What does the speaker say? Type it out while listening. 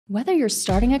Whether you're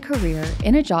starting a career,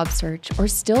 in a job search, or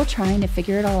still trying to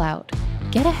figure it all out,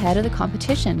 get ahead of the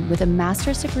competition with a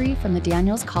master's degree from the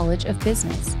Daniels College of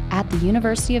Business at the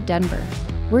University of Denver.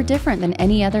 We're different than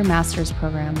any other master's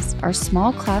programs. Our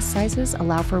small class sizes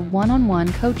allow for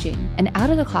one-on-one coaching and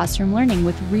out-of-the-classroom learning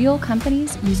with real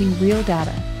companies using real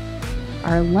data.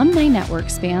 Our alumni network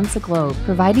spans the globe,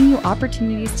 providing you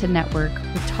opportunities to network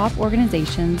with top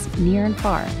organizations near and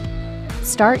far.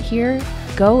 Start here,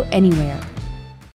 go anywhere.